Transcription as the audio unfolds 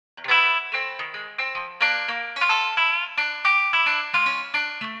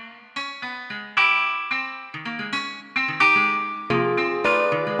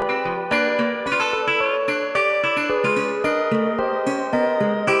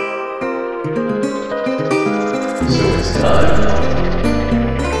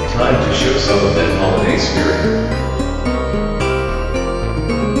Time to show some of that holiday spirit.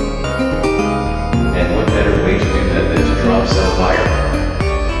 And what better way to do that than to drop some fire?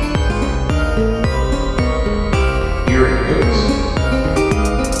 Here it goes.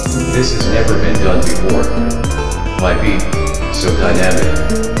 This has never been done before. My beat, so dynamic,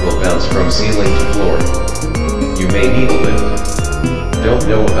 will bounce from ceiling to floor. You may need a lift. Don't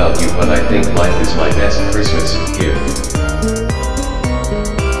know about you, but I think life is my best Christmas gift.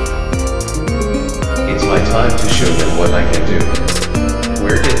 It's my time to show them what I can do.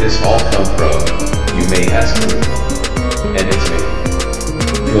 Where did this all come from, you may ask me? And it's me.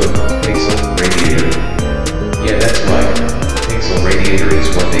 Good, Pixel Radiator. Yeah, that's right. Pixel Radiator is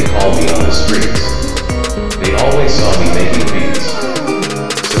what they call me on the streets. They always saw me making beats.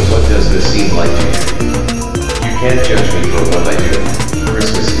 So what does this seem like to you? You can't judge me for what I do.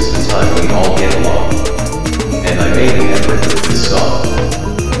 Christmas is the time we all get along. And I made an effort with this song.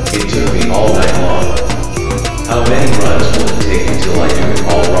 It took me all night long. How many runs will it take until I do it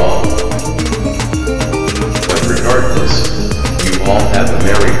all wrong? But regardless, you all have a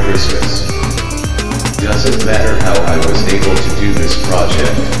Merry Christmas. Doesn't matter how I was able to do this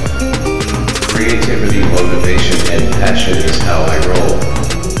project. Creativity, motivation and passion is how I roll.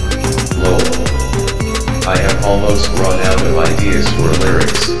 Lol. I have almost run out of ideas for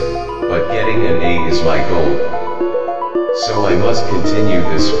lyrics, but getting an A is my goal. So I must continue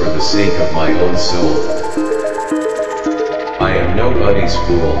this for the sake of my own soul. I am nobody's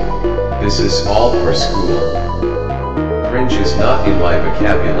fool, this is all for school. Cringe is not in my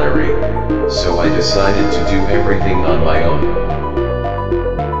vocabulary, so I decided to do everything on my own.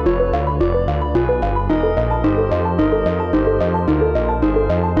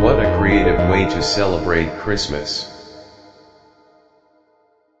 What a creative way to celebrate Christmas.